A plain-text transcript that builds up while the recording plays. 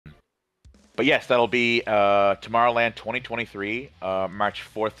But yes, that'll be Tomorrowland 2023, March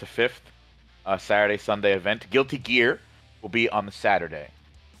 4th to 5th, Saturday, Sunday event. Guilty Gear will be on the Saturday.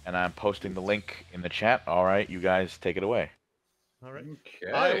 And I'm posting the link in the chat. All right, you guys take it away. All right.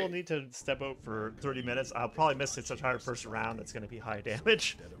 Okay. I will need to step out for 30 minutes. I'll probably miss it such a hard first round. It's going to be high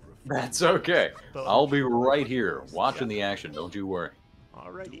damage. That's okay. But, I'll be right here watching the action. Don't you worry.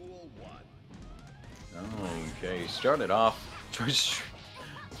 Alrighty. Okay, starting it off.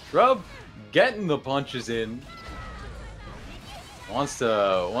 Shrub getting the punches in. Wants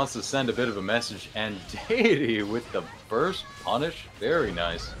to send a bit of a message, and Deity with the burst punish. Very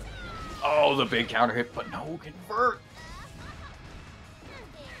nice. Oh, the big counter hit, but no convert.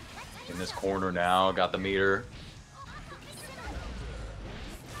 In this corner now, got the meter.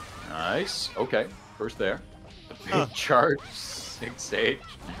 Nice. Okay, first there. The big charge, 6H.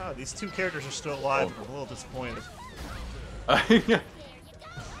 Oh, these two characters are still alive. I'm a little disappointed.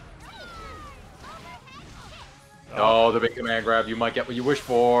 Oh, the big command grab. You might get what you wish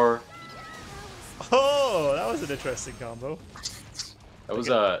for. Oh, that was an interesting combo. That was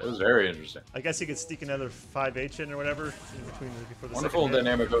it was very interesting. I guess he could sneak another 5H in or whatever in between before the Wonderful and second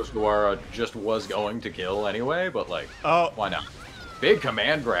hit. dynamic Osgawara just was going to kill anyway, but like, Oh, why not? Big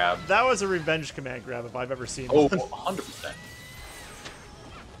command grab. that was a revenge command grab if I've ever seen Oh, one. 100%.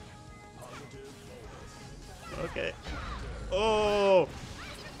 Okay. Oh,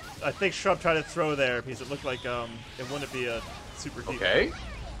 I think Shrub tried to throw there because it looked like it wouldn't be a super deep. Okay.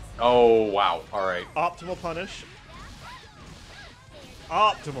 Oh, wow. All right. Optimal punish.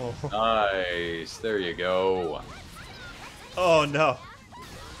 Optimal. Nice. There you go. Oh no.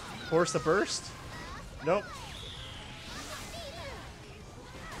 Force the burst? Nope.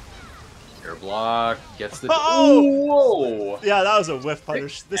 Air block gets the. Oh! Whoa! Yeah, that was a whiff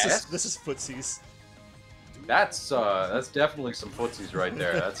punish. This Yes. is footsies. That's definitely some footsies right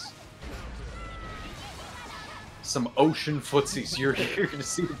there. That's some ocean footsies. You're gonna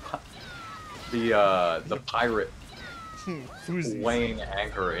see the pirate Foozies. weighing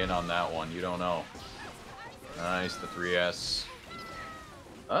anchor in on that one. You don't know. Nice, the 3S.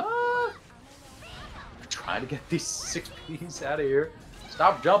 Trying to get these 6Ps out of here.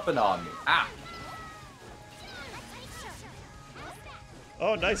 Stop jumping on me. Ah!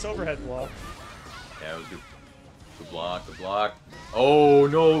 Oh, nice overhead block. Yeah, it was good. Good block, good block. Oh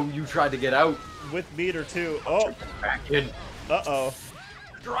no, you tried to get out. With meter too. Oh, Back in. uh-oh.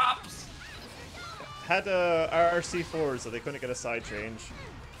 Drops! Had RRC4s, so they couldn't get a side change.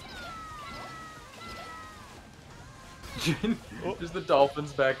 Just the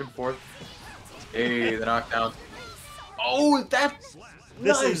dolphins back and forth. Hey, the knockdown. Oh, that's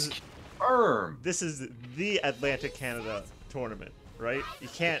This nice. is Firm. this is the Atlantic Canada tournament, right? You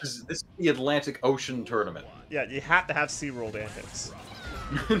can't. This is the Atlantic Ocean tournament. Yeah, you have to have SeaWorld antics.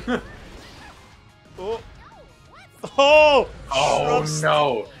 Oh. Oh! Oh Shrub's-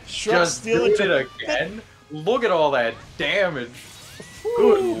 no! Shrub Just stealing doing it again? Look at all that damage.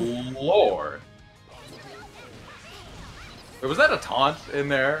 Good lord. Wait, was that a taunt in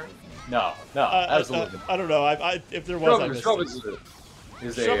there? No, no, absolutely. I don't know. If there was, I missed Shrub it.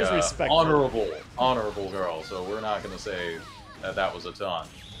 is Shrub is a respectful. honorable girl, so we're not gonna say that that was a taunt.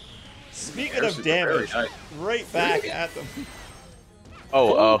 Speaking There's of very damage, nice. right back at them.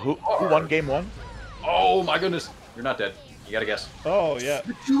 Oh, who won game one? Oh my goodness! You're not dead. You gotta guess. Oh yeah.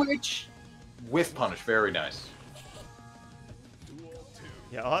 The 2H with punish, very nice.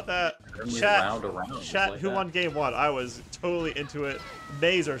 Yeah, I'll have that. Turn me Chat, around, just chat. like Who that. won game one? I was totally into it.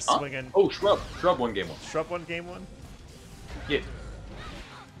 Maze are Huh? swinging. Oh, Shrub won game one. Shrub won game one. Yeah.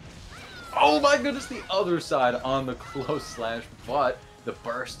 Oh my goodness, the other side on the close slash, but the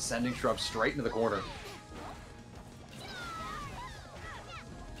burst sending Shrub straight into the corner.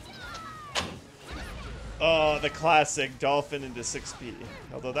 Oh, the classic dolphin into 6P.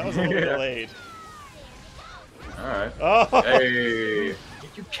 Although that was a little Yeah. delayed. Alright. Oh. Hey!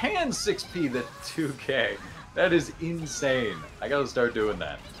 You can 6P the 2K. That is insane. I gotta start doing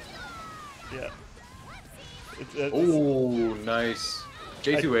that. Yeah. It's- Oh, nice.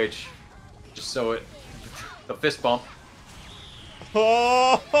 J2H. Just so it. The fist bump.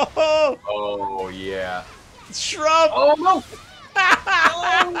 Oh, Oh, yeah. Shrub! Oh, no!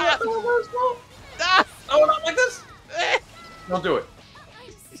 Oh, yeah, the reverse bump! Oh, not like this! Don't do it.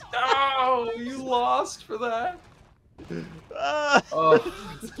 Oh, you lost for that. Oh,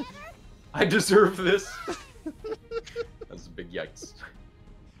 I deserve this. That's a big yikes.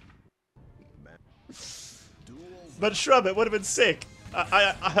 But Shrub, it would have been sick. Would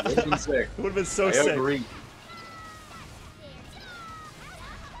have been sick. It would have been so I sick. agree.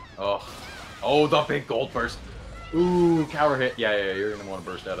 Oh, oh, the big gold burst. Ooh, counter hit. Yeah, you're gonna want to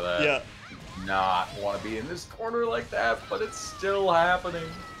burst out of that. Yeah. Not want to be in this corner like that, but it's still happening.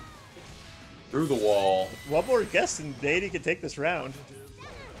 Through the wall. One more guess and Deity can take this round.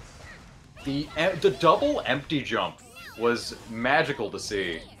 The double empty jump was magical to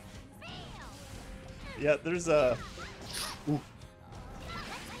see. Yeah, there's a...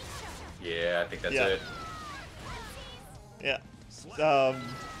 Yeah, I think that's Yeah. it. Yeah.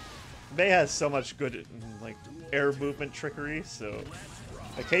 May has so much good, like, air movement trickery, so...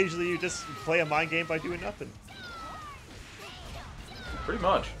 Occasionally you just play a mind game by doing nothing. Pretty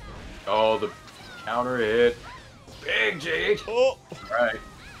much. Oh, the counter hit. Big G. Oh! Alright.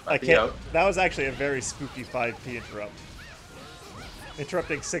 I can't... That was actually a very spooky 5P interrupt.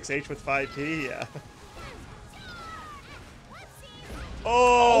 Interrupting 6H with 5P, yeah.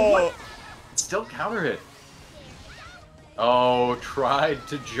 Oh! Still counter hit. Oh, tried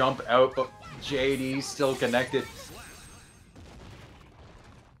to jump out, but JD still connected.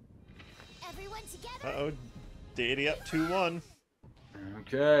 Uh-oh. Deity up 2-1.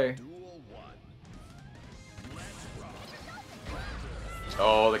 Okay.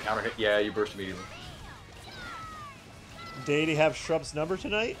 Oh, the counter hit. Yeah, you burst immediately. Deity have Shrub's number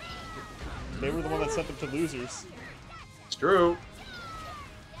tonight? They were the one that sent them to losers. It's true.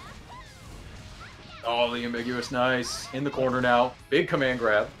 Oh, the ambiguous, nice. In the corner now. Big command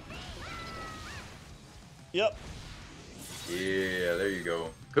grab. Yep. Yeah, there you go.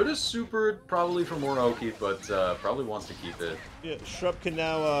 Could have supered probably for more Naoki, but probably wants to keep it. Yeah, Shrub can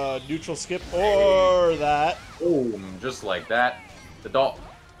now neutral skip or that. Boom, just like that.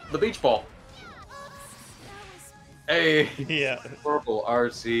 The beach ball. Hey, Yeah. purple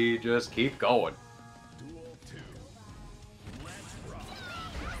RC, just keep going.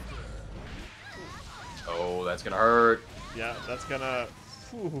 Oh, that's gonna hurt. Yeah, that's gonna...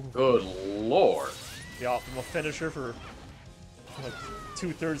 Whew. Good lord. The optimal finisher for like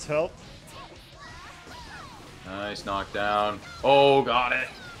 2/3 health. Nice knockdown. Oh, got it.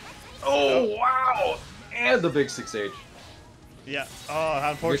 Oh, wow. And the big 6H. Yeah. Oh,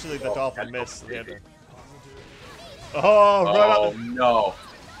 unfortunately the dolphin Gotta go missed. They had to- crazy. Oh, Oh, no.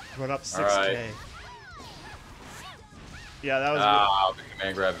 run up 6K. Alright. Yeah, that was Ah, big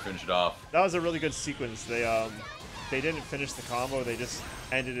command grab to finish it off. that was a really good sequence. They didn't finish the combo. They just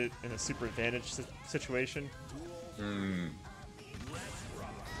ended it in a super advantage situation. Hmm.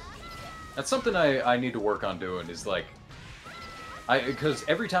 That's something I need to work on doing is like, because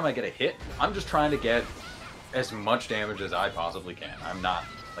every time I get a hit, I'm just trying to get as much damage as I possibly can. I'm not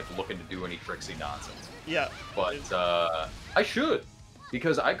like looking to do any tricksy nonsense. Yeah. But I should,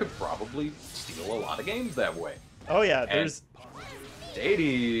 because I could probably steal a lot of games that way. Oh yeah, And there's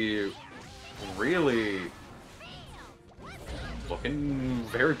Deity really looking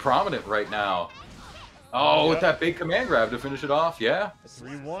very prominent right now. Oh, with that big command grab to finish it off, yeah.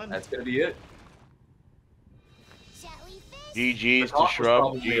 3-1. That's gonna be it. GG's The to top was Shrub.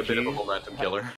 probably a bit of a GG's. momentum killer.